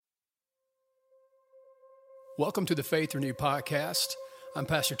Welcome to the Faith Renewed podcast. I'm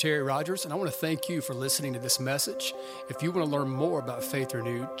Pastor Terry Rogers, and I want to thank you for listening to this message. If you want to learn more about Faith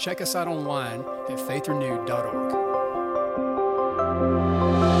Renewed, check us out online at faithrenewed.org.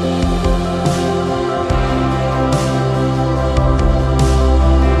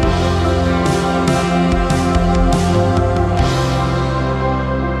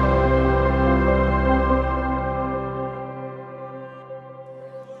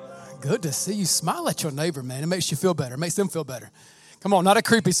 Good to see you. Smile at your neighbor, man. It makes you feel better. It makes them feel better. Come on, not a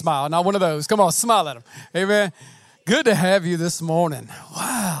creepy smile, not one of those. Come on, smile at them. Amen. Good to have you this morning.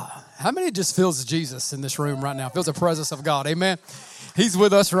 Wow. How many just feels Jesus in this room right now? Feels the presence of God. Amen. He's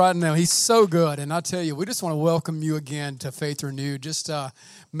with us right now. He's so good. And I tell you, we just want to welcome you again to Faith Renewed. Just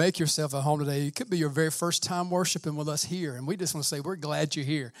make yourself at home today. It could be your very first time worshiping with us here. And we just want to say we're glad you're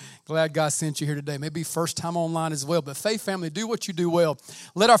here. Glad God sent you here today. Maybe first time online as well. But Faith family, do what you do well.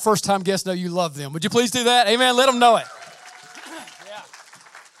 Let our first time guests know you love them. Would you please do that? Amen. Let them know it.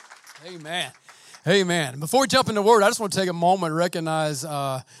 Yeah. Amen. Amen. Before we jump into the word, I just want to take a moment and recognize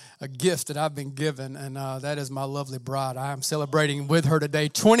a gift that I've been given, and that is my lovely bride. I am celebrating with her today,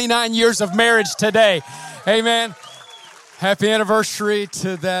 29 years of marriage today. Amen. Happy anniversary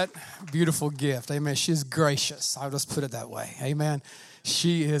to that beautiful gift. Amen. She's gracious. I'll just put it that way. Amen.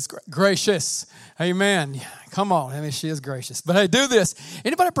 She is gracious. Amen. Come on. I mean, she is gracious. But hey, do this.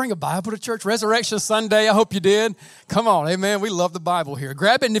 Anybody bring a Bible to church? Resurrection Sunday. I hope you did. Come on. Amen. We love the Bible here.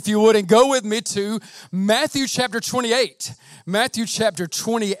 Grab it, and if you would, and go with me to Matthew chapter 28. Matthew chapter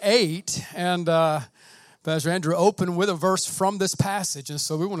 28. And Pastor Andrew opened with a verse from this passage. And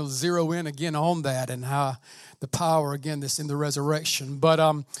so we want to zero in again on that and how the power, again, that's in the resurrection. But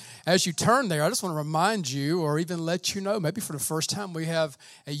as you turn there, I just want to remind you, or even let you know, maybe for the first time, we have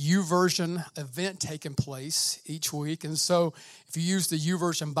a YouVersion event taking place each week. And so if you use the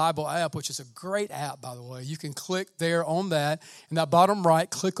YouVersion Bible app, which is a great app, by the way, you can click there on that. In that bottom right,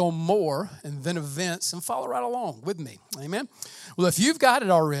 click on More, and then Events, and follow right along with me. Amen? Well, if you've got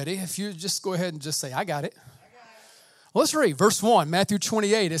it already, if you just go ahead and just say, I got it. Well, let's read verse 1, Matthew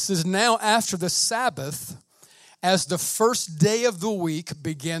 28. It says, "Now after the Sabbath, as the first day of the week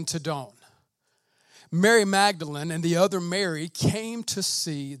began to dawn, Mary Magdalene and the other Mary came to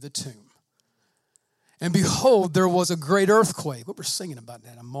see the tomb. And behold, there was a great earthquake." We were singing about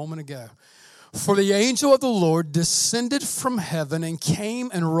that a moment ago. "For the angel of the Lord descended from heaven and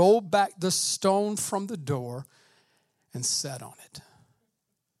came and rolled back the stone from the door and sat on it."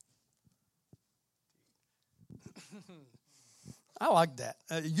 I like that.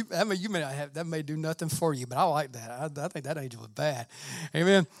 You may not have, that may do nothing for you, but I like that. I think that angel was bad.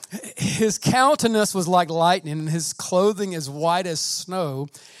 Amen. "His countenance was like lightning, and his clothing as white as snow.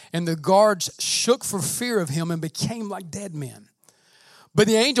 And the guards shook for fear of him and became like dead men. But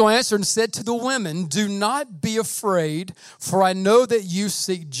the angel answered and said to the women, 'Do not be afraid, for I know that you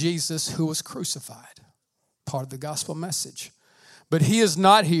seek Jesus who was crucified.'" Part of the gospel message. "But he is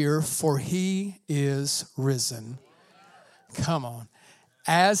not here, for he is risen. Come on.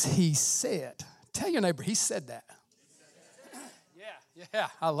 As he said." Tell your neighbor, he said that. Yeah,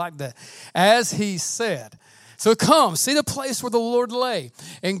 I like that. "As he said. So come, see the place where the Lord lay,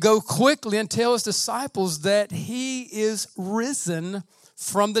 and go quickly and tell his disciples that he is risen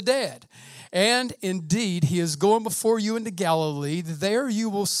from the dead. And indeed, he is going before you into Galilee. There you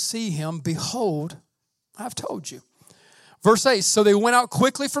will see him. Behold, I've told you." Verse 8, "So they went out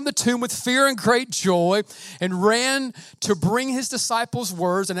quickly from the tomb with fear and great joy and ran to bring his disciples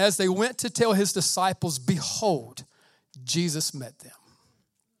words. And as they went to tell his disciples, behold, Jesus met them."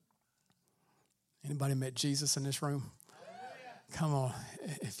 Anybody met Jesus in this room? Come on.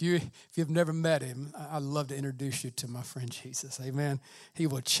 If you've never met him, I'd love to introduce you to my friend Jesus. Amen. He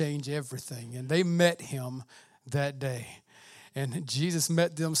will change everything. And they met him that day. And Jesus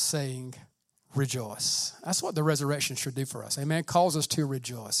met them saying, "Rejoice." That's what the resurrection should do for us. Amen. It calls us to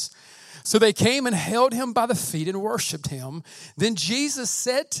rejoice. "So they came and held him by the feet and worshiped him. Then Jesus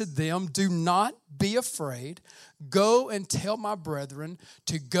said to them, 'Do not be afraid. Go and tell my brethren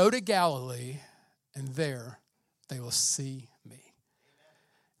to go to Galilee, and there they will see me.'"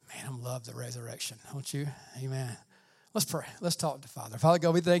 Man, I love the resurrection, don't you? Amen. Let's pray. Let's talk to Father. Father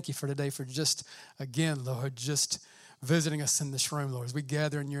God, we thank you for today, for just, again, Lord, just visiting us in this room, Lord. As we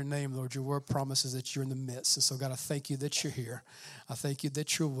gather in your name, Lord, your word promises that you're in the midst. And so, God, I thank you that you're here. I thank you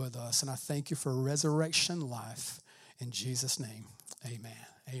that you're with us. And I thank you for resurrection life. In Jesus' name, amen.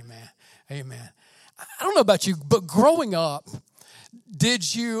 Amen. Amen. I don't know about you, but growing up,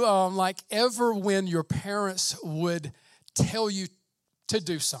 did you, ever when your parents would tell you to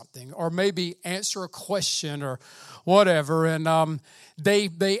do something or maybe answer a question or whatever, and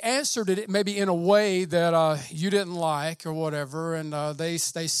they answered it maybe in a way that you didn't like or whatever, and they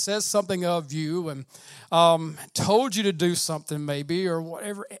said something of you and told you to do something maybe or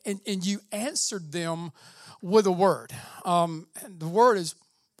whatever, and you answered them with a word. And the word is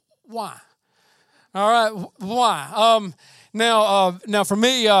why. All right, why? Now for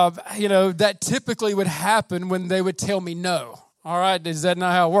me, that typically would happen when they would tell me no. All right, is that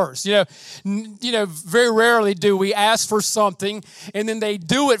not how it works? Very rarely do we ask for something and then they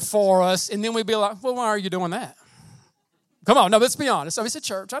do it for us, and then we'd be like, well, why are you doing that? Come on, no, let's be honest. I mean, it's a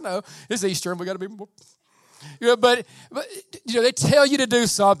church. I know it's Easter, and we got to be more. But they tell you to do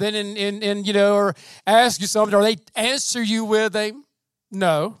something and or ask you something, or they answer you with a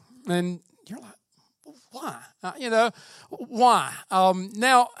no, and you're like, why? Why?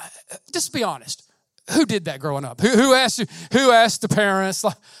 Now, just be honest. Who did that growing up? Who asked you? Who asked the parents?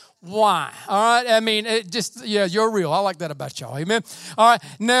 Like, why? All right. I mean, you're real. I like that about y'all. Amen. All right.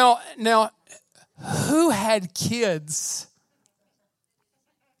 Now, who had kids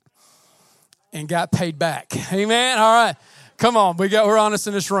and got paid back? Amen. All right. Come on, we're honest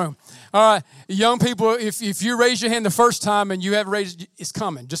in this room. All right, young people, if you raise your hand the first time and you haven't raised, it's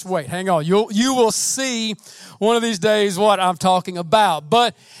coming. Just wait, hang on. You will see one of these days what I'm talking about.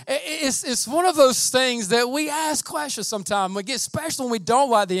 But it's one of those things that we ask questions sometimes, especially when we don't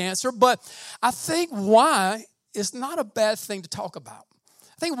like the answer. But I think why is not a bad thing to talk about.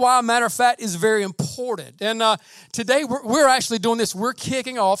 I think why, matter of fact, is very important. And today we're actually doing this. We're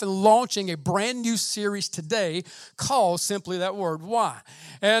kicking off and launching a brand new series today called simply that word, why.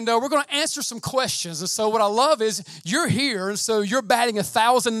 And we're going to answer some questions. And so what I love is you're here, and so you're batting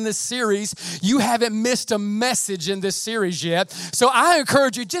 1,000 in this series. You haven't missed a message in this series yet. So I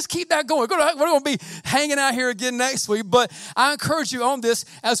encourage you, just keep that going. We're going to be hanging out here again next week, but I encourage you on this.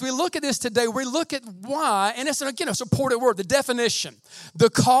 As we look at this today, we look at why, and it's, again, it's an important word, the definition.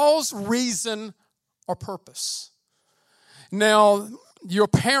 The cause, reason, or purpose. Now, your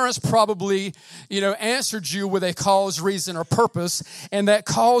parents probably, answered you with a cause, reason, or purpose, and that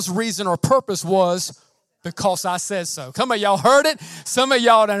cause, reason, or purpose was because I said so. Come on, y'all heard it. Some of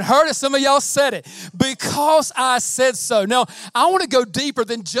y'all done heard it. Some of y'all said it. Because I said so. Now, I want to go deeper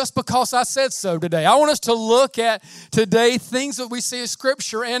than just because I said so today. I want us to look at today things that we see in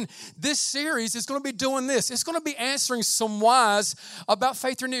Scripture, and this series is going to be doing this. It's going to be answering some whys about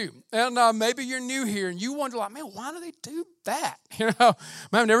Faith Renewed. And maybe you're new here and you wonder, like, man, why do they do that? Man,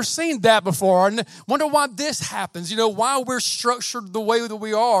 I've never seen that before. And wonder why this happens, why we're structured the way that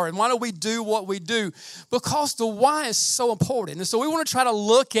we are, and why do we do what we do? Because the why is so important. And so we want to try to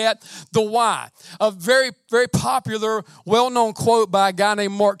look at the why. A very, very popular, well-known quote by a guy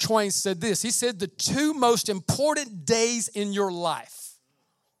named Mark Twain said this. He said, the two most important days in your life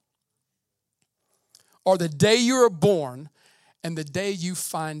are the day you are born and the day you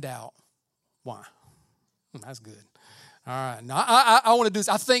find out why. That's good. All right. Now, I want to do this.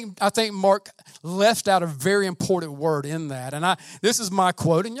 I think Mark left out a very important word in that. And this is my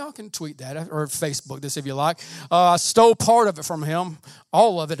quote, and y'all can tweet that or Facebook this if you like. I stole part of it from him,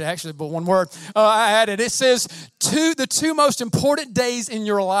 all of it actually, but one word I added. It says, the two most important days in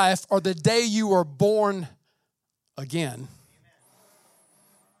your life are the day you are born again.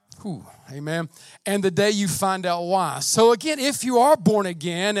 Whew, amen. And the day you find out why. So again, if you are born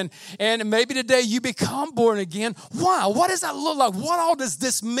again and maybe today you become born again, why? What does that look like? What all does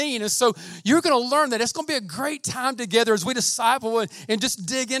this mean? And so you're going to learn that. It's going to be a great time together as we disciple and just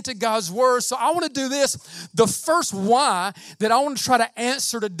dig into God's word. So I want to do this. The first why that I want to try to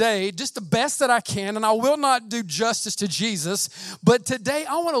answer today, just the best that I can, and I will not do justice to Jesus, but today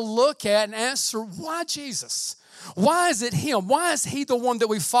I want to look at and answer why Jesus? Why is it him? Why is he the one that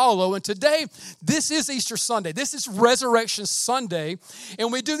we follow? And today, this is Easter Sunday. This is Resurrection Sunday.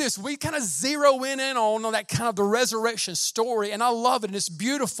 And we do this. We kind of zero in on that kind of the resurrection story. And I love it. And it's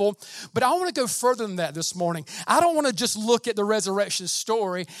beautiful. But I want to go further than that this morning. I don't want to just look at the resurrection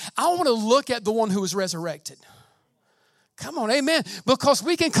story. I want to look at the one who was resurrected. Come on, amen. Because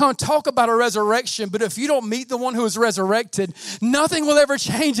we can come talk about a resurrection, but if you don't meet the one who is resurrected, nothing will ever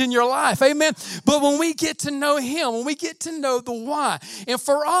change in your life, amen. But when we get to know him, when we get to know the why, and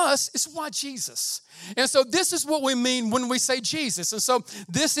for us, it's why Jesus. And so this is what we mean when we say Jesus. And so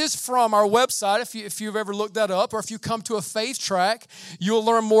this is from our website, if you've ever looked that up, or if you come to a faith track, you'll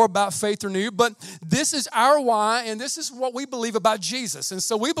learn more about Faith Renewed. But this is our why, and this is what we believe about Jesus. And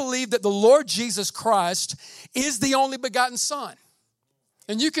so we believe that the Lord Jesus Christ is the only begotten Son.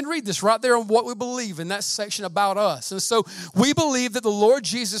 And you can read this right there on what we believe in that section about us. And so we believe that the Lord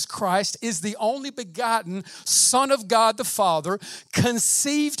Jesus Christ is the only begotten Son of God the Father,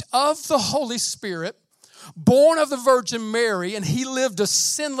 conceived of the Holy Spirit, born of the Virgin Mary, and he lived a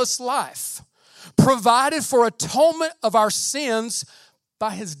sinless life, provided for atonement of our sins by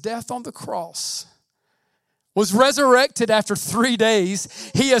his death on the cross, was resurrected after 3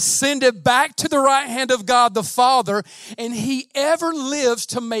 days. He ascended back to the right hand of God the Father, and he ever lives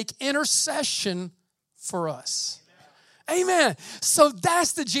to make intercession for us. Amen. So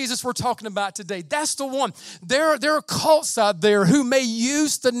that's the Jesus we're talking about today. That's the one. There are cults out there who may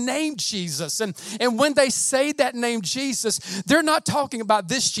use the name Jesus. And when they say that name Jesus, they're not talking about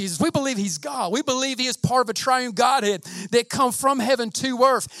this Jesus. We believe he's God. We believe he is part of a triune Godhead that come from heaven to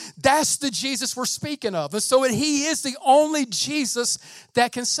earth. That's the Jesus we're speaking of. And so he is the only Jesus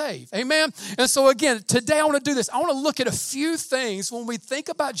that can save. Amen. And so again, today I want to do this. I want to look at a few things when we think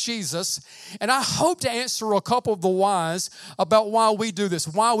about Jesus. And I hope to answer a couple of the whys about why we do this,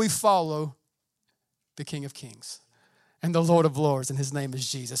 why we follow the King of Kings and the Lord of Lords, and his name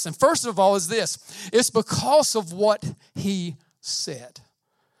is Jesus. And first of all is this: it's because of what he said.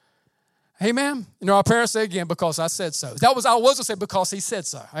 Amen. You know, our parents say again, because I said so. I was going to say because he said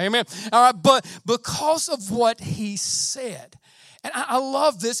so. Amen. All right, but because of what he said. And I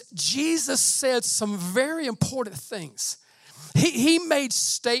love this. Jesus said some very important things. He made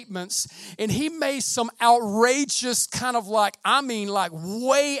statements, and he made some outrageous kind of like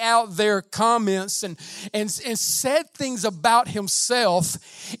way out there comments and said things about himself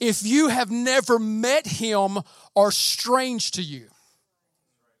if you have never met him are strange to you.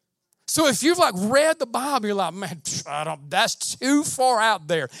 So if you've read the Bible, you're like, man, that's too far out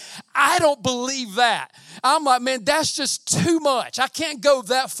there. I don't believe that. I'm like, man, that's just too much. I can't go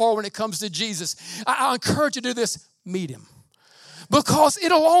that far when it comes to Jesus. I encourage you to do this. Meet him. Because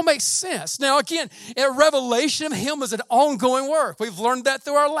it'll all make sense. Now, again, in Revelation of him is an ongoing work. We've learned that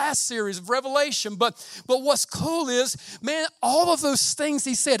through our last series of Revelation. But what's cool is, man, all of those things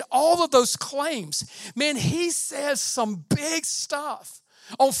he said, all of those claims, man, he says some big stuff.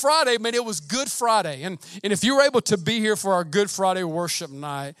 On Friday, man, it was Good Friday. And if you were able to be here for our Good Friday worship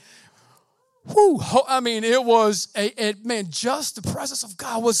night, it was, just the presence of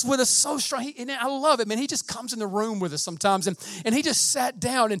God was with us so strong. And I love it, man. He just comes in the room with us sometimes. And he just sat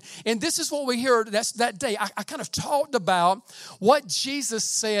down. And this is what we heard that day. I kind of talked about what Jesus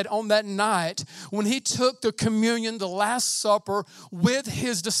said on that night when he took the communion, the Last Supper, with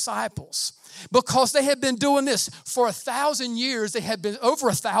his disciples. Because they had been doing this for 1,000 years. They had been over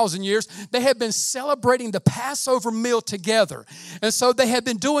 1,000 years. They had been celebrating the Passover meal together. And so they had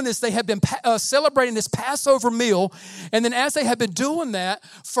been doing this. They had been celebrating this Passover meal. And then as they had been doing that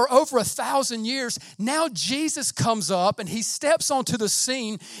for over 1,000 years, now Jesus comes up and he steps onto the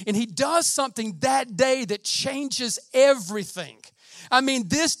scene and he does something that day that changes everything.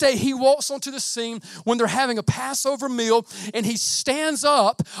 This day he walks onto the scene when they're having a Passover meal, and he stands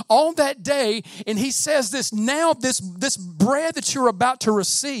up on that day and he says this: now this bread that you're about to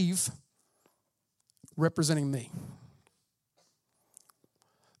receive, representing me.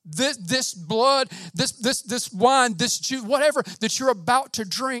 This blood, this wine, this juice, whatever that you're about to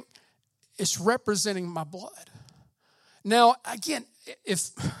drink, it's representing my blood. Now, again,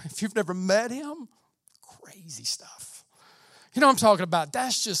 if you've never met him, crazy stuff. You know what I'm talking about?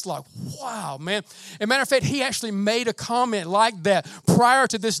 That's just like, wow, man. As a matter of fact, he actually made a comment like that prior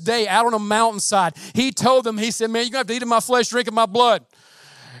to this day out on a mountainside. He told them, he said, man, you're going to have to eat of my flesh, drink of my blood.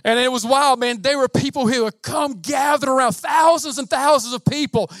 And it was wild, man. There were people who would come gathered around, thousands and thousands of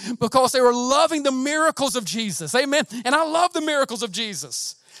people, because they were loving the miracles of Jesus. Amen. And I love the miracles of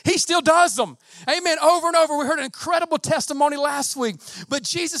Jesus. He still does them. Amen. Over and over. We heard an incredible testimony last week. But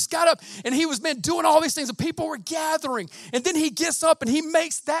Jesus got up and he was doing all these things, and people were gathering. And then he gets up and he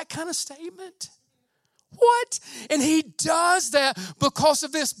makes that kind of statement. What? And he does that because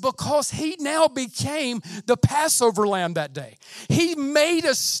of this, because he now became the Passover lamb that day. He made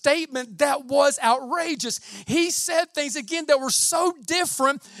a statement that was outrageous. He said things, again, that were so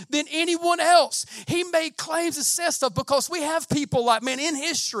different than anyone else. He made claims and said stuff because we have people in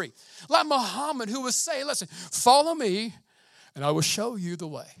history, like Muhammad, who would say, listen, follow me and I will show you the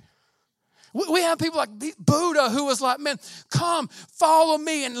way. We have people like Buddha, who was like, man, come, follow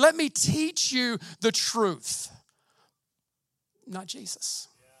me and let me teach you the truth. Not Jesus.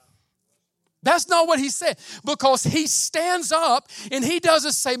 That's not what he said, because he stands up and he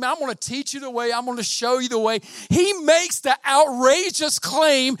doesn't say, man, I'm going to teach you the way. I'm going to show you the way. He makes the outrageous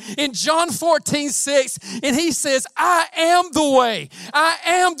claim in John 14:6, and he says, I am the way. I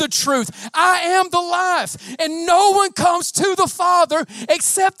am the truth. I am the life. And no one comes to the Father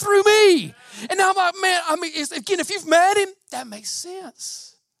except through me. And I'm like, man, again, if you've met him, that makes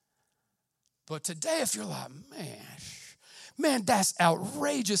sense. But today, if you're like, man, that's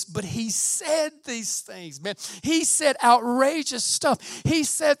outrageous. But he said these things, man. He said outrageous stuff. He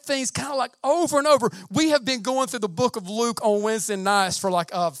said things kind of like over and over. We have been going through the book of Luke on Wednesday nights for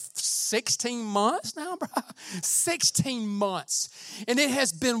like 16 months now, bro. 16 months. And it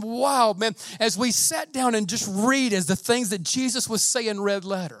has been wild, man, as we sat down and just read as the things that Jesus was saying in red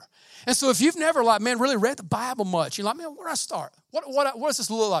letter. And so if you've never, really read the Bible much, you're like, man, where do I start? What does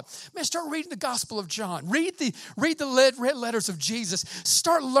this look like? Man, start reading the Gospel of John. Read the red letters of Jesus.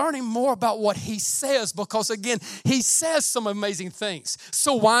 Start learning more about what he says, because, again, he says some amazing things.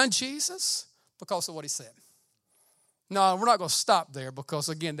 So why Jesus? Because of what he said. No, we're not going to stop there, because,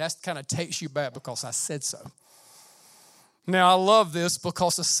 again, that kind of takes you back because I said so. Now, I love this,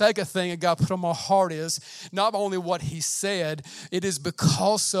 because the second thing that God put on my heart is not only what he said, it is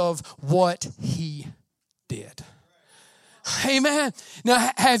because of what he did. Amen. Now,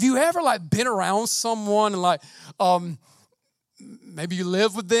 have you ever been around someone and maybe you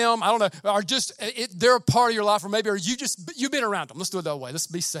live with them, I don't know, or just they're a part of your life, or you've been around them. Let's do it that way. Let's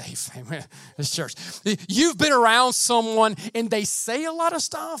be safe. Amen. This church. You've been around someone and they say a lot of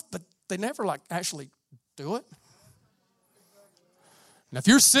stuff, but they never actually do it. Now, if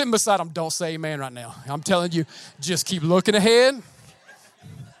you're sitting beside them, don't say amen right now. I'm telling you, just keep looking ahead.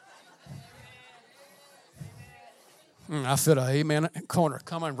 I feel an amen corner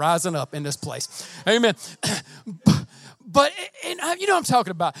coming, rising up in this place. Amen. But you know what I'm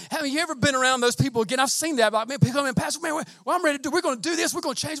talking about. Have you ever been around those people? Again, I've seen that. Man, people come in, Pastor, man, I'm ready to do, we're going to do this. We're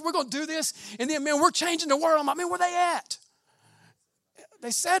going to change. We're going to do this. And then, man, we're changing the world. I'm like, man, where they at?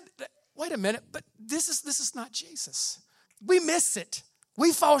 They said, wait a minute, but this is not Jesus. We miss it.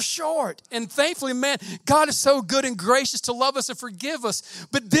 We fall short. And thankfully, man, God is so good and gracious to love us and forgive us.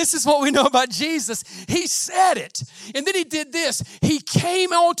 But this is what we know about Jesus. He said it. And then he did this. He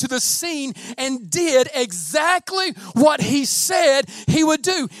came onto the scene and did exactly what he said he would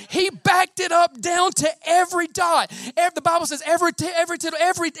do. He backed it up down to every dot. The Bible says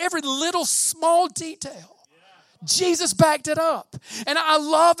every little small detail. Jesus backed it up. And I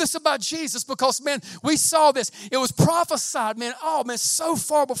love this about Jesus, because, man, we saw this. It was prophesied, man, so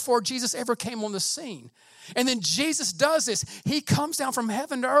far before Jesus ever came on the scene. And then Jesus does this. He comes down from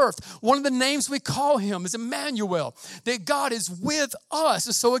heaven to earth. One of the names we call him is Emmanuel, that God is with us.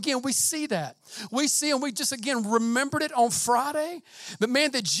 And so, again, we see that. We see, and we just, again, remembered it on Friday. But,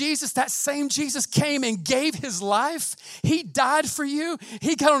 man, that same Jesus came and gave his life. He died for you.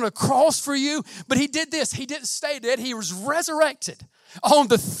 He got on a cross for you. But he did this. He didn't stay dead. He was resurrected on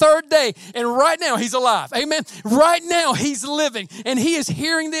the third day, and right now he's alive. Amen. Right now he's living, and he is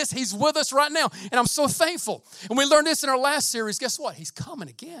hearing this. He's with us right now, and I'm so thankful. And we learned this in our last series. Guess what? He's coming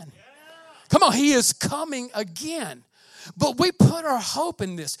again. Come on, he is coming again. But we put our hope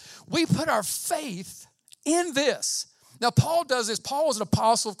in this. We put our faith in this. Now, Paul does this. Paul was an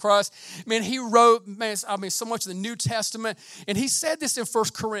apostle of Christ. Man, he wrote, so much of the New Testament. And he said this in 1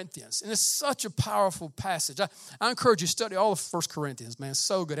 Corinthians. And it's such a powerful passage. I encourage you to study all of 1 Corinthians, man.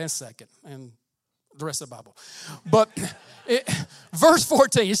 So good, and 2nd, and the rest of the Bible. But verse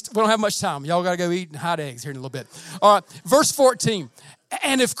 14, we don't have much time. Y'all got to go eat hot eggs here in a little bit. All right, verse 14.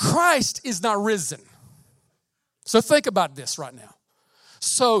 And if Christ is not risen. So think about this right now.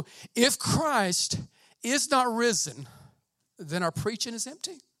 So if Christ is not risen, then our preaching is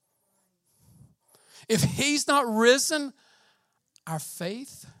empty. If he's not risen, our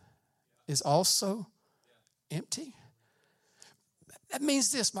faith is also empty. That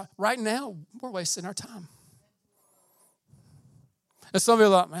means this, right now, we're wasting our time. And some of you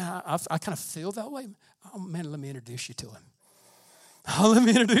are like, man, I kind of feel that way. Oh, man, let me introduce you to him. Oh, let me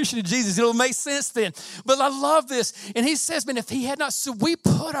introduce you to Jesus. It'll make sense then. But I love this. And he says, man, if he had not, so we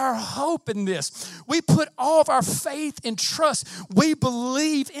put our hope in this. We put all of our faith and trust. We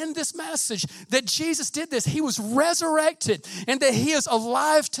believe in this message that Jesus did this. He was resurrected and that he is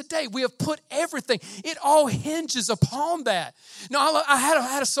alive today. We have put everything. It all hinges upon that. Now, I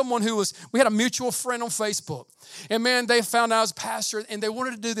had someone we had a mutual friend on Facebook. And man, they found out I was a pastor, and they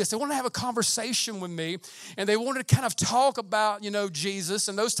wanted to do this. They wanted to have a conversation with me, and they wanted to kind of talk about, Jesus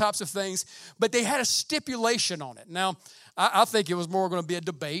and those types of things, but they had a stipulation on it. Now, I think it was more going to be a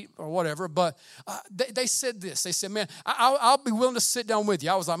debate or whatever, but they said this. They said, man, I'll be willing to sit down with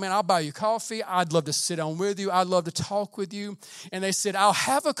you. I was like, man, I'll buy you coffee. I'd love to sit down with you. I'd love to talk with you. And they said, I'll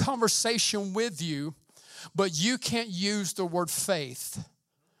have a conversation with you, but you can't use the word faith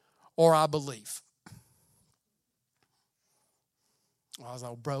or I believe. I was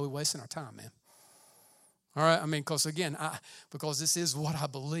like, bro, we're wasting our time, man. All right, I mean, because this is what I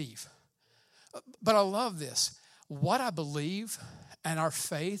believe. But I love this. What I believe and our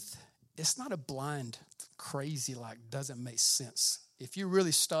faith, it's not a blind, crazy, doesn't make sense. If you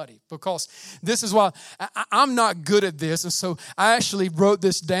really study, because this is why I'm not good at this. And so I actually wrote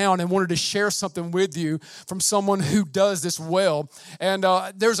this down and wanted to share something with you from someone who does this well. And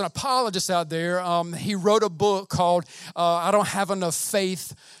there's an apologist out there. He wrote a book called I Don't Have Enough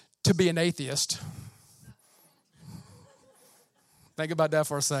Faith to Be an Atheist. Think about that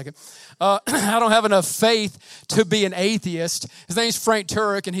for a second. I don't have enough faith to be an atheist. His name's Frank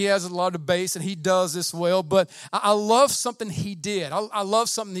Turek, and he has a lot of debates, and he does this well. But I love something he did. I love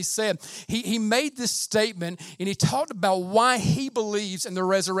something he said. He made this statement, and he talked about why he believes in the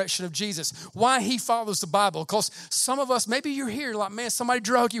resurrection of Jesus, why he follows the Bible. Because some of us, maybe you're here, like, man, somebody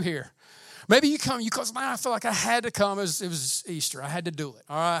drug you here. Maybe you come, because man, I feel like I had to come. It was Easter. I had to do it.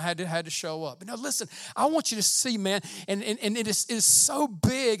 All right, I had to show up. But now listen, I want you to see, man, and it is so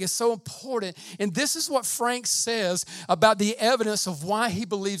big, it's so important. And this is what Frank says about the evidence of why he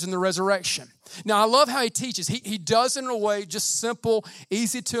believes in the resurrection. Now, I love how he teaches. He does it in a way just simple,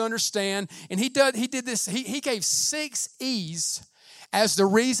 easy to understand. And he did this. He gave 6 E's as the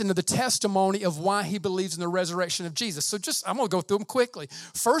reason of the testimony of why he believes in the resurrection of Jesus. So I'm going to go through them quickly.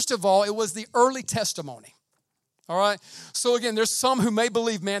 First of all, it was the early testimony. All right? So again, there's some who may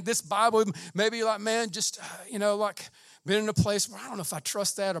believe, man, this Bible, maybe like, man, just, been in a place where I don't know if I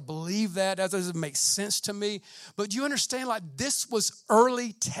trust that or believe that. That doesn't make sense to me. But you understand, this was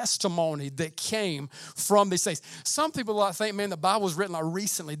early testimony that came from these things. Some people think, man, the Bible was written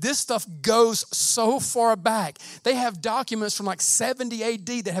recently. This stuff goes so far back. They have documents from 70 AD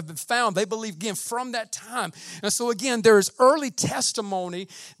that have been found. They believe, again, from that time. And so, again, there is early testimony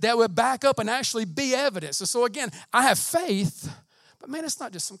that would back up and actually be evidence. And so, again, I have faith, but, man, it's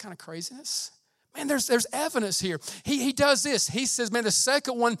not just some kind of craziness. Man, there's evidence here. He does this. He says, man, the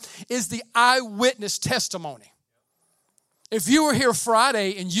second one is the eyewitness testimony. If you were here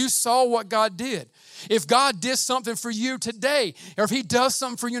Friday and you saw what God did, if God did something for you today, or if he does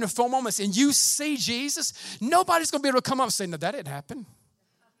something for you in a few moments and you see Jesus, nobody's going to be able to come up and say, no, that didn't happen.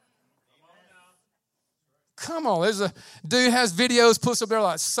 Come on, there's a dude who has videos, puts up there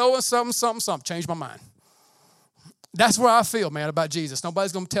like, so and something, changed my mind. That's where I feel, man, about Jesus.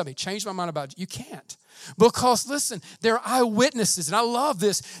 Nobody's going to tell me, change my mind about you. You can't. Because, listen, they're eyewitnesses, and I love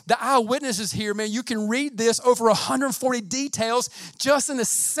this. The eyewitnesses here, man, you can read this over 140 details just in the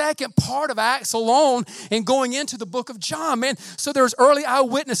second part of Acts alone and going into the book of John, man. So there's early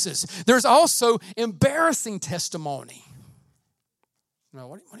eyewitnesses. There's also embarrassing testimony. Now,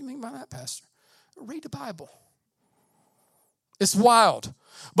 what do you mean by that, Pastor? Read the Bible. It's wild.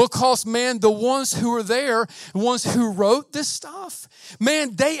 Because, man, the ones who were there, the ones who wrote this stuff,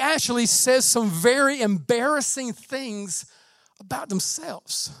 man, they actually said some very embarrassing things about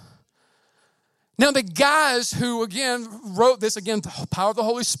themselves. Now, the guys who, again, wrote this, again, the power of the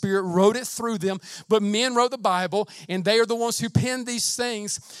Holy Spirit wrote it through them, but men wrote the Bible, and they are the ones who penned these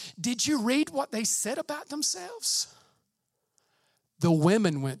things. Did you read what they said about themselves? The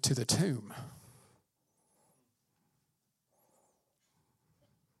women went to the tomb.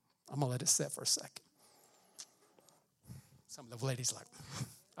 I'm going to let it sit for a second. Some of the ladies like,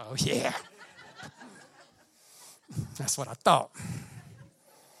 oh, yeah. That's what I thought.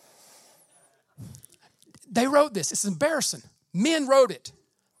 They wrote this. It's embarrassing. Men wrote it.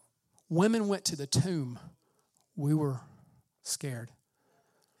 Women went to the tomb. We were scared.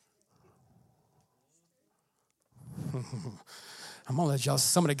 I'm going to let y'all,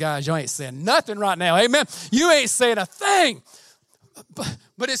 some of the guys, y'all ain't saying nothing right now. Amen. You ain't saying a thing.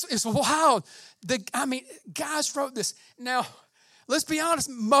 But it's wild. Guys wrote this. Now, let's be honest.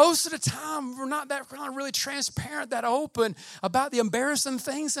 Most of the time, we're not that really transparent, that open about the embarrassing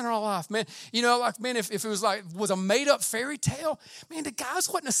things in our life, man. If it was a made-up fairy tale, man, the guys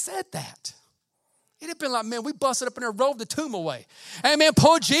wouldn't have said that. It'd have been like, man, we busted up in there, rolled the tomb away. Hey, man,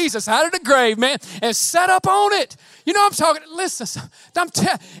 pull Jesus out of the grave, man, and set up on it. You know what I'm talking? Listen,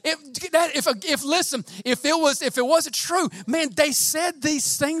 if it wasn't true, man, they said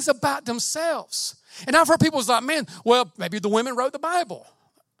these things about themselves. And I've heard people like, man, well, maybe the women wrote the Bible.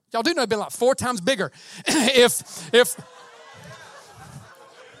 Y'all do know it'd been like 4 times bigger. if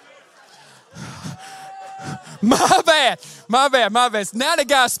My bad. Now the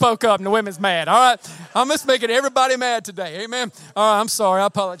guy spoke up and the women's mad. All right. I'm just making everybody mad today. Amen. All right. I'm sorry. I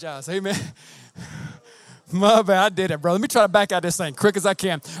apologize. Amen. My bad. I did it, brother. Let me try to back out this thing quick as I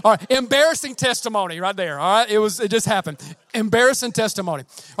can. All right. Embarrassing testimony right there. All right. It just happened. Embarrassing testimony.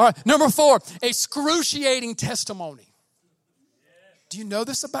 All right. Number 4, excruciating testimony. Do you know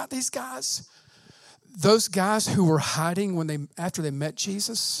this about these guys? Those guys who were hiding after they met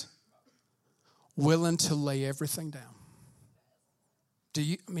Jesus, willing to lay everything down. Do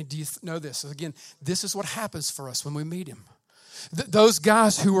you know this? Again, this is what happens for us when we meet him. Those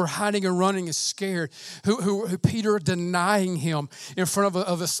guys who were hiding and running and scared, who Peter denying him in front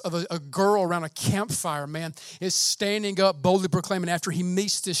of a girl around a campfire, man, is standing up, boldly proclaiming after he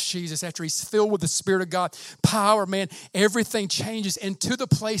meets this Jesus, after he's filled with the Spirit of God, power, man, everything changes. And to the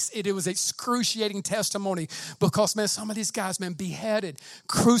place, it was excruciating testimony because, man, some of these guys, man, beheaded,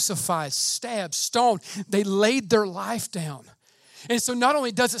 crucified, stabbed, stoned, they laid their life down. And so not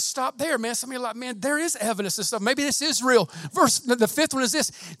only does it stop there, man, some of you are like, man, there is evidence of stuff. Maybe this is real. The 5th one is this.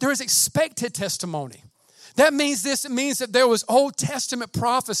 There is expected testimony. That means this. It means that there was Old Testament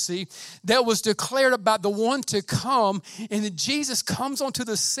prophecy that was declared about the one to come, and that Jesus comes onto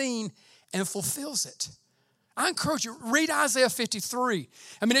the scene and fulfills it. I encourage you, read Isaiah 53.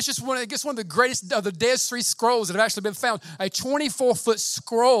 I mean, it's just one of the greatest of the Dead Sea Scrolls that have actually been found. A 24-foot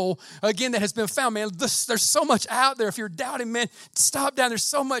scroll, again, that has been found. Man, there's so much out there. If you're doubting, man, stop down. There's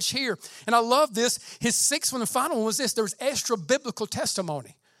so much here. And I love this. His 6th one, the final one, was this. There was extra biblical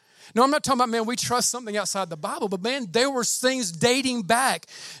testimony. No, I'm not talking about, man, we trust something outside the Bible, but, man, there were things dating back,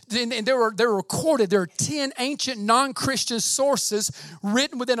 and they were recorded. There are 10 ancient non-Christian sources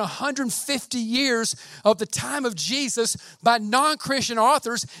written within 150 years of the time of Jesus by non-Christian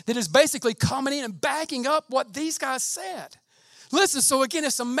authors that is basically coming in and backing up what these guys said. Listen, so again,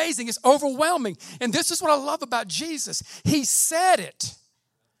 it's amazing. It's overwhelming. And this is what I love about Jesus. He said it,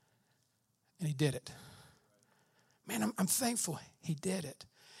 and he did it. Man, I'm thankful he did it.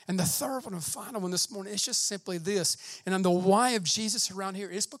 And the 3rd one and final one this morning, it's just simply this. And on the why of Jesus around here,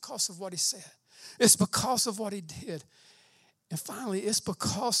 it's because of what he said. It's because of what he did. And finally, it's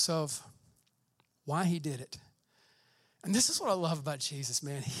because of why he did it. And this is what I love about Jesus,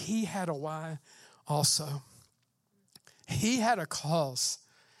 man. He had a why also. He had a cause.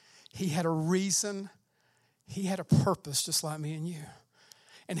 He had a reason. He had a purpose just like me and you.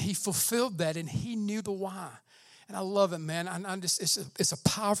 And he fulfilled that, and he knew the why. And I love it, man. It's a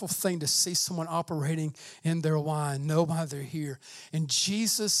powerful thing to see someone operating in their why and know why they're here. And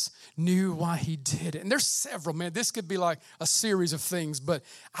Jesus knew why he did it. And there's several, man. This could be like a series of things, but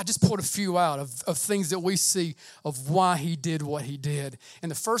I just pulled a few out of things that we see of why he did what he did. And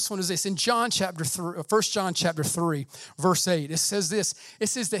the first one is this. In 1 John chapter 3, verse 8, it says this. It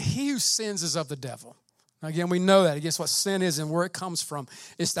says that he who sins is of the devil. Now, again, we know that. Against what sin is and where it comes from.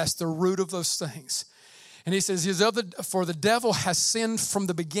 That's the root of those things. And he says, for the devil has sinned from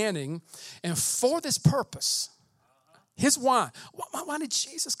the beginning, and for this purpose, his why did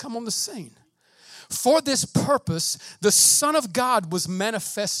Jesus come on the scene? For this purpose, the Son of God was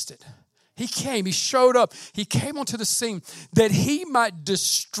manifested. He came, he showed up, he came onto the scene that he might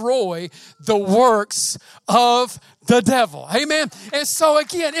destroy the works of the devil. Amen? And so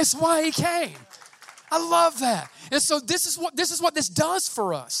again, it's why he came. I love that. And so this is what this does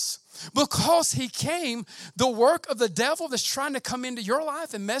for us. Because he came, the work of the devil that's trying to come into your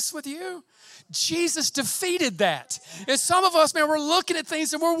life and mess with you, Jesus defeated that. And some of us, man, we're looking at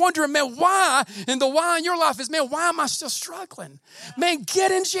things and we're wondering, man, why? And the why in your life is, man, why am I still struggling? Man,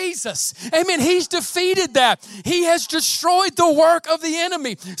 get in Jesus. Amen. He's defeated that. He has destroyed the work of the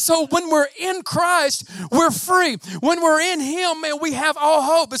enemy. So when we're in Christ, we're free. When we're in him, man, we have all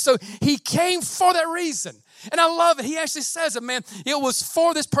hope. And so he came for that reason. And I love it. He actually says it, man. It was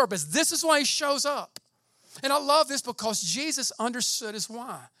for this purpose. This is why he shows up. And I love this because Jesus understood his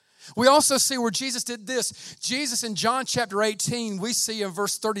why. We also see where Jesus did this. Jesus in John chapter 18, we see in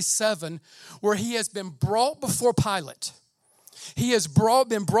verse 37, where he has been brought before Pilate. He has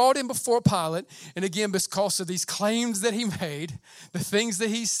been brought in before Pilate, and again, because of these claims that he made, the things that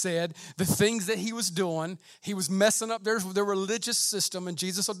he said, the things that he was doing, he was messing up their religious system, and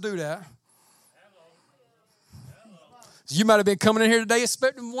Jesus will do that. You might have been coming in here today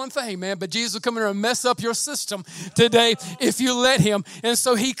expecting one thing, man, but Jesus will come in here and mess up your system today if you let him. And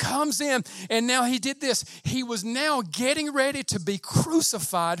so he comes in, and now he did this. He was now getting ready to be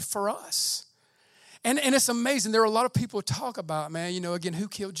crucified for us. And it's amazing. There are a lot of people who talk about, man, again, who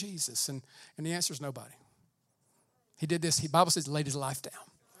killed Jesus? And the answer is nobody. He did this. The Bible says he laid his life down.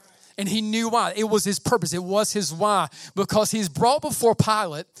 And he knew why. It was his purpose. It was his why. Because he's brought before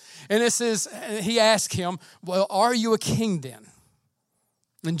Pilate. And it says, he asked him, well, are you a king then?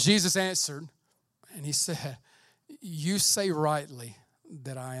 And Jesus answered, and he said, you say rightly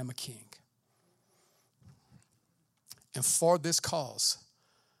that I am a king. And for this cause,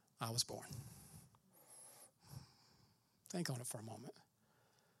 I was born. Think on it for a moment.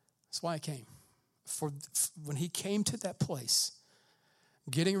 That's why he came. When he came to that place,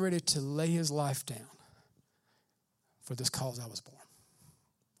 getting ready to lay his life down, for this cause I was born.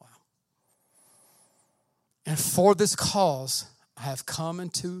 Wow. And for this cause I have come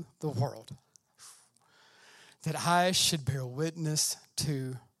into the world, that I should bear witness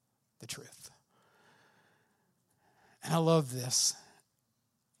to the truth. And I love this.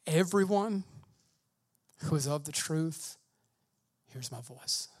 Everyone who is of the truth hears my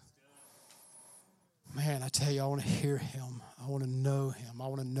voice. Man, I tell you, I want to hear him. I want to know him. I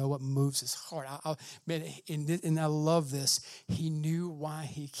want to know what moves his heart. And I love this. He knew why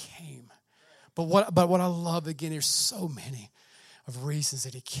he came. But what I love, again, there's so many of reasons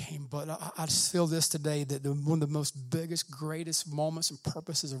that he came. But I just feel this today, that one of the most biggest, greatest moments and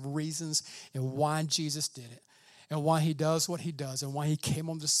purposes of reasons and why Jesus did it, and why he does what he does, and why he came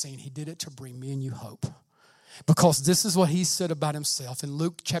on the scene, he did it to bring me and you hope. Because this is what he said about himself in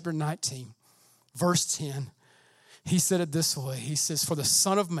Luke chapter 19. Verse 10, he said it this way. He says, for the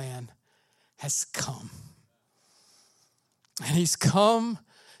Son of Man has come. And he's come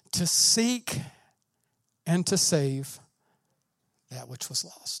to seek and to save that which was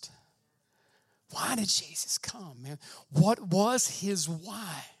lost. Why did Jesus come, man? What was his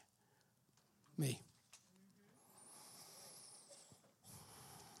why? Me.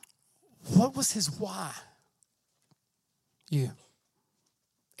 What was his why? You.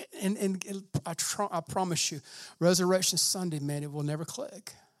 And I promise you, Resurrection Sunday, man, it will never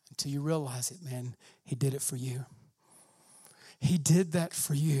click until you realize it, man. He did it for you. He did that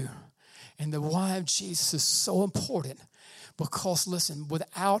for you. And the why of Jesus is so important because, listen,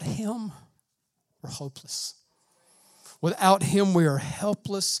 without him, we're hopeless. Without him, we are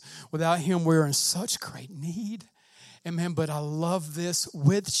helpless. Without him, we're in such great need. Amen. But I love this.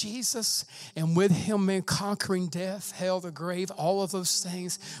 With Jesus and with him, man, conquering death, hell, the grave, all of those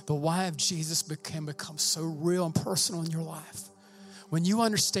things, the why of Jesus can become so real and personal in your life. When you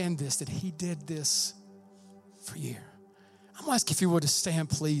understand this, that he did this for you. I'm going to ask if you would to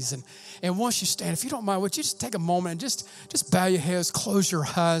stand, please. And once you stand, if you don't mind, would you just take a moment and just bow your heads, close your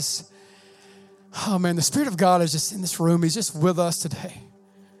eyes. Oh, man, the Spirit of God is just in this room. He's just with us today.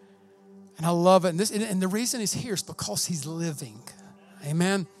 And I love it. And the reason he's here is because he's living.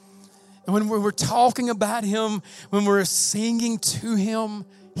 Amen. And when we're talking about him, when we're singing to him,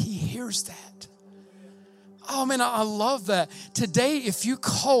 he hears that. Oh, man, I love that. Today, if you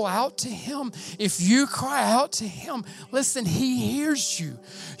call out to him, if you cry out to him, listen, he hears you.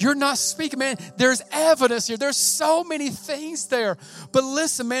 You're not speaking, man. There's evidence here. There's so many things there. But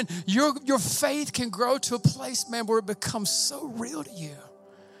listen, man, your faith can grow to a place, man, where it becomes so real to you.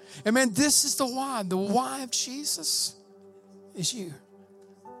 And man, this is the why. The why of Jesus is you.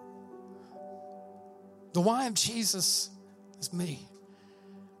 The why of Jesus is me.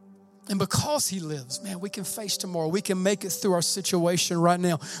 And because he lives, man, we can face tomorrow. We can make it through our situation right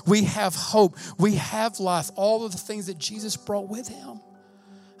now. We have hope. We have life. All of the things that Jesus brought with him.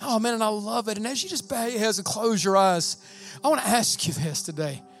 Oh, man, and I love it. And as you just bow your heads and close your eyes, I want to ask you this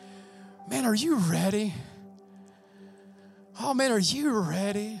today. Man, are you ready? Oh, man, are you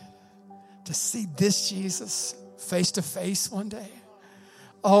ready to see this Jesus face to face one day?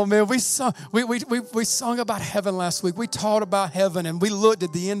 Oh, man, we sung about heaven last week. We taught about heaven, and we looked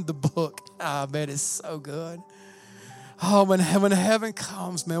at the end of the book. Ah, man, it's so good. Oh, when heaven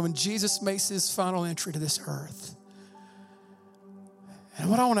comes, man, when Jesus makes his final entry to this earth. And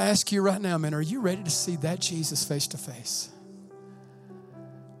what I want to ask you right now, man, are you ready to see that Jesus face to face?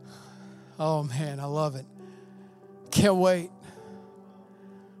 Oh, man, I love it. Can't wait.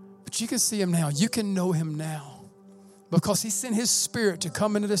 But you can see him now. You can know him now. Because he sent his Spirit to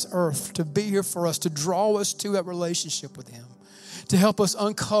come into this earth, to be here for us, to draw us to that relationship with him, to help us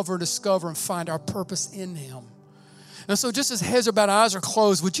uncover, discover, and find our purpose in him. And so just as heads are bowed, eyes are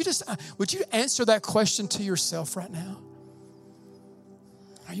closed, would you answer that question to yourself right now?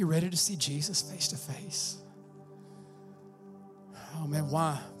 Are you ready to see Jesus face to face? Oh, man,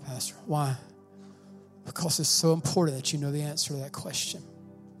 why, Pastor? Why? Because it's so important that you know the answer to that question.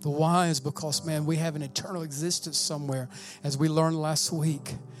 The why is because, man, we have an eternal existence somewhere, as we learned last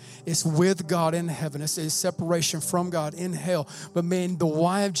week. It's with God in heaven. It's a separation from God in hell. But, man, the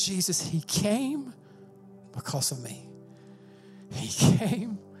why of Jesus, he came because of me. He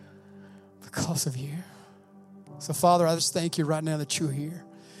came because of you. So, Father, I just thank you right now that you're here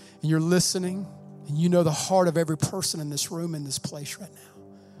and you're listening and you know the heart of every person in this room, in this place right now.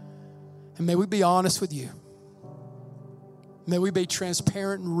 And may we be honest with you. May we be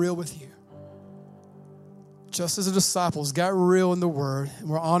transparent and real with you. Just as the disciples got real in the word and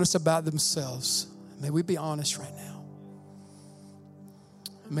were honest about themselves, may we be honest right now.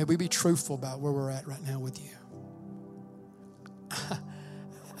 May we be truthful about where we're at right now with you.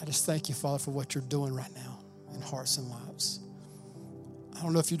 I just thank you, Father, for what you're doing right now in hearts and lives. I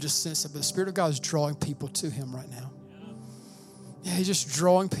don't know if you just sense it, but the Spirit of God is drawing people to him right now. Yeah, he's just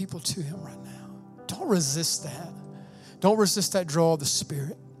drawing people to him right now. Don't resist that. Don't resist that draw of the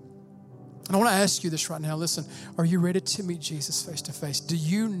Spirit. And I want to ask you this right now. Listen, are you ready to meet Jesus face to face? Do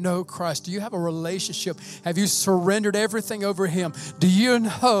you know Christ? Do you have a relationship? Have you surrendered everything over him? Do you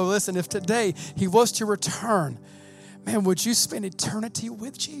know, listen, if today he was to return, man, would you spend eternity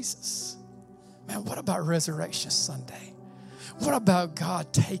with Jesus? Man, what about Resurrection Sunday? What about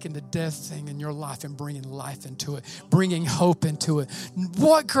God taking the death thing in your life and bringing life into it, bringing hope into it?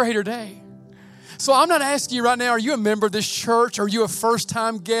 What greater day? So I'm not asking you right now, are you a member of this church? Are you a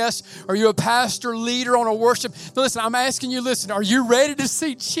first-time guest? Are you a pastor, leader on a worship? But listen, I'm asking you, listen, are you ready to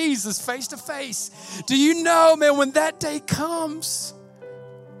see Jesus face to face? Do you know, man, when that day comes,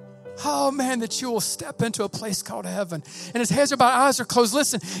 oh, man, that you will step into a place called heaven. And his heads are bowed, eyes are closed.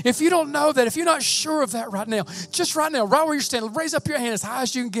 Listen, if you don't know that, if you're not sure of that right now, just right now, right where you're standing, raise up your hand as high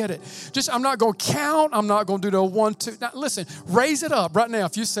as you can get it. Just, I'm not going to count. I'm not going to do the 1, 2. Now, listen, raise it up right now.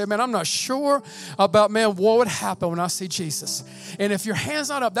 If you say, man, I'm not sure about, man, what would happen when I see Jesus. And if your hand's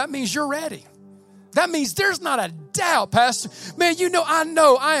not up, that means you're ready. That means there's not a doubt, Pastor. Man,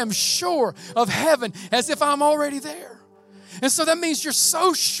 I am sure of heaven as if I'm already there. And so that means you're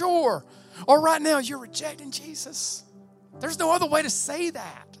so sure, or right now you're rejecting Jesus. There's no other way to say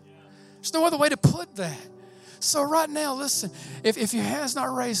that. There's no other way to put that. So right now, listen, if your hand's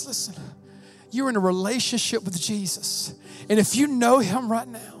not raised, listen, you're in a relationship with Jesus. And if you know him right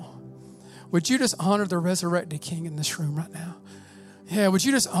now, would you just honor the resurrected King in this room right now? Yeah, would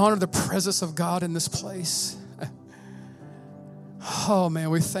you just honor the presence of God in this place? Oh, man,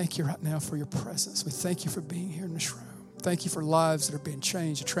 we thank you right now for your presence. We thank you for being here in this room. Thank you for lives that are being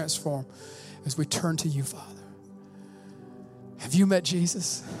changed and transformed as we turn to you, Father. Have you met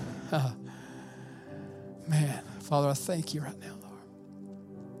Jesus? Man, Father, I thank you right now, Lord.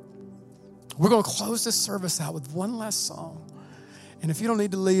 We're going to close this service out with one last song. And if you don't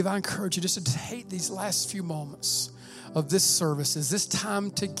need to leave, I encourage you just to take these last few moments of this service, as this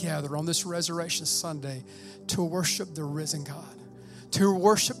time together on this Resurrection Sunday, to worship the risen God, to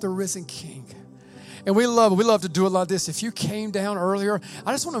worship the risen King. And we love to do it like this. If you came down earlier,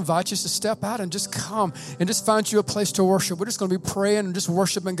 I just want to invite you to step out and just come and just find you a place to worship. We're just going to be praying and just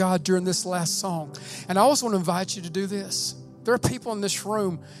worshiping God during this last song. And I also want to invite you to do this. There are people in this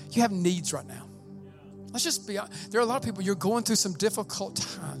room, you have needs right now. Let's just be honest. There are a lot of people, you're going through some difficult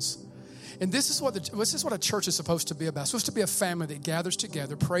times. And this is what a church is supposed to be about. It's supposed to be a family that gathers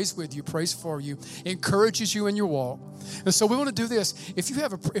together, prays with you, prays for you, encourages you in your walk. And so we want to do this. If you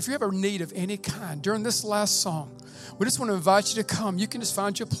have a need of any kind during this last song, we just want to invite you to come. You can just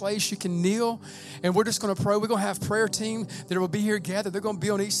find your place. You can kneel, and we're just going to pray. We're going to have prayer team that will be here gathered. They're going to be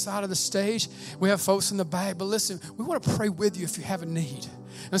on each side of the stage. We have folks in the back. But listen, we want to pray with you if you have a need.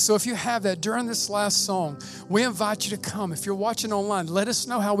 And so if you have that during this last song, we invite you to come. If you're watching online, let us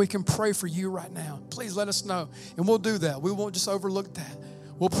know how we can pray for you right now. Please let us know, and we'll do that. We won't just overlook that.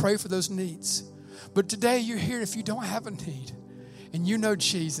 We'll pray for those needs. But today you're here, if you don't have a need and you know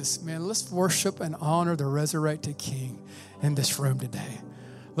Jesus, man, let's worship and honor the resurrected King in this room today.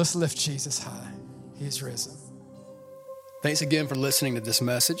 Let's lift Jesus high. He is risen. Thanks again for listening to this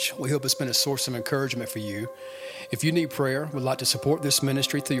message. We hope it's been a source of encouragement for you. If you need prayer, would like to support this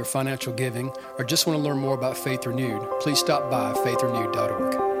ministry through your financial giving, or just want to learn more about Faith Renewed, please stop by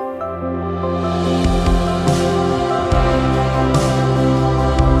faithrenewed.org.